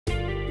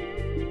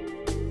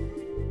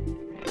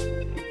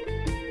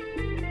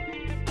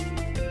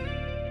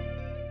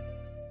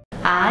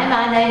Hi,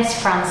 my name's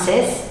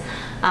Frances.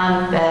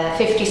 I'm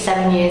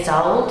 57 years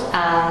old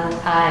and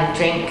I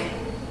drink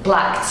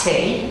black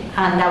tea,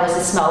 and I was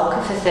a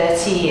smoker for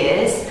 30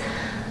 years,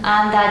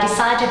 and I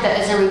decided that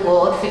as a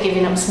reward for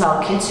giving up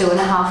smoking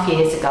 2.5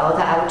 years ago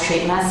that I would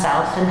treat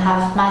myself and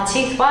have my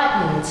teeth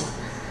whitened.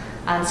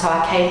 And so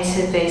I came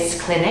to this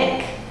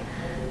clinic,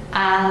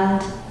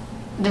 and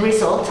the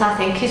result I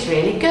think is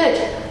really good.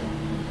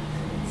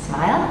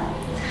 Smile.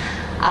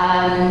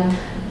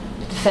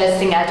 The first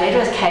thing I did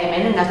was came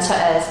in and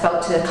I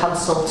spoke to the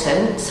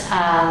consultant,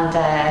 and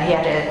he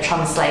had a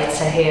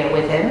translator here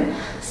with him,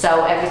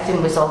 so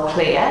everything was all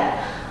clear.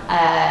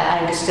 I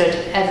understood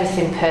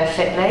everything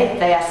perfectly.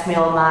 They asked me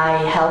all my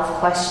health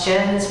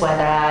questions,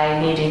 whether I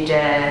needed,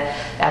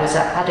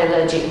 had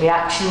allergic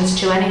reactions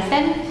to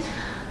anything,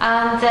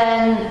 and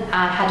then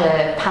I had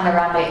a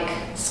panoramic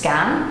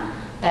scan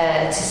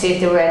to see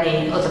if there were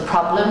any other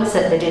problems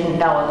that they didn't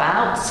know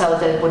about, so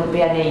there wouldn't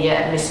be any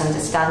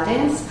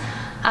misunderstandings.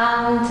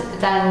 And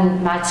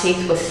then my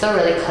teeth were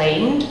thoroughly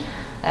cleaned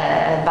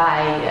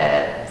by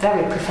a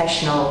very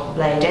professional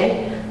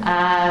lady,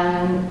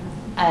 and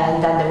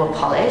then they were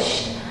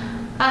polished,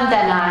 and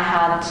then I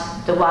had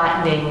the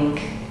whitening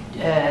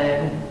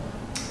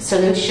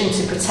solution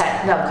to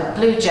protect, the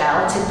blue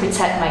gel to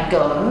protect my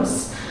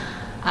gums,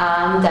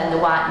 and then the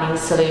whitening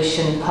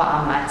solution put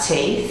on my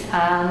teeth,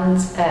 and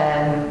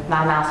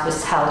my mouth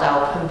was held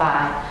open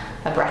by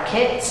a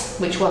bracket,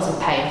 which wasn't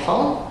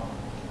painful.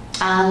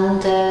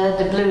 And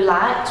the blue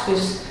light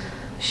was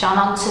shone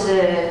onto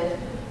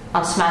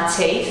my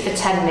teeth for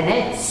 10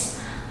 minutes,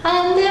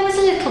 and there was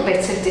a little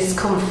bit of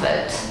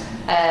discomfort,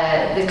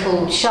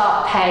 little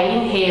sharp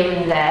pain here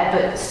and there,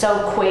 but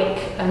so quick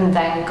and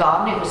then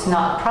gone, it was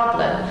not a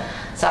problem.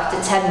 So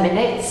after 10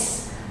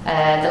 minutes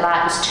the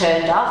light was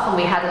turned off and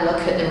we had a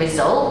look at the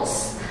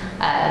results,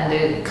 and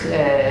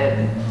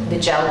the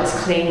gel was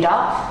cleaned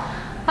off.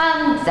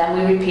 And then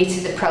we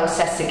repeated the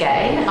process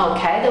again.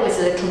 Okay, there was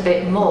a little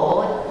bit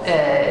more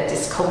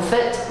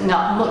discomfort,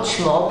 not much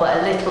more, but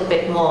a little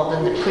bit more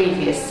than the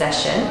previous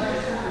session.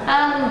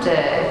 And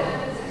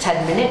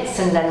 10 minutes,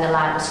 and then the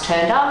light was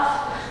turned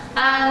off.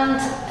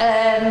 And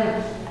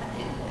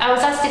I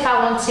was asked if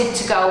I wanted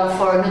to go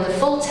for another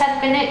full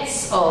 10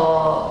 minutes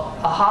or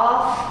a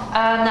half,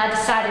 and I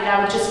decided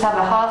I would just have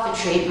a half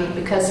a treatment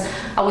because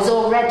I was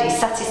already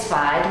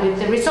satisfied with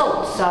the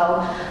results. So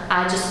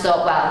I just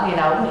thought, well, you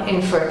know,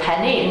 in for a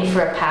penny, in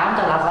for a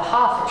pound, I'll have a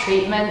half a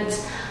treatment.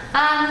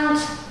 And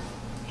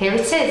here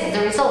it is,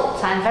 the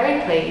result. I'm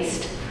very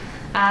pleased.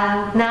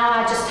 And now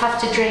I just have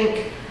to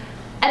drink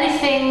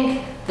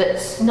anything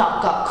that's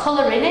not got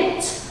colour in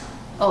it,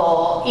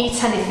 or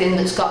eat anything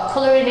that's got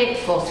colour in it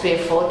for 3 or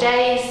 4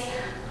 days,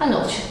 and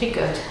all should be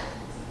good.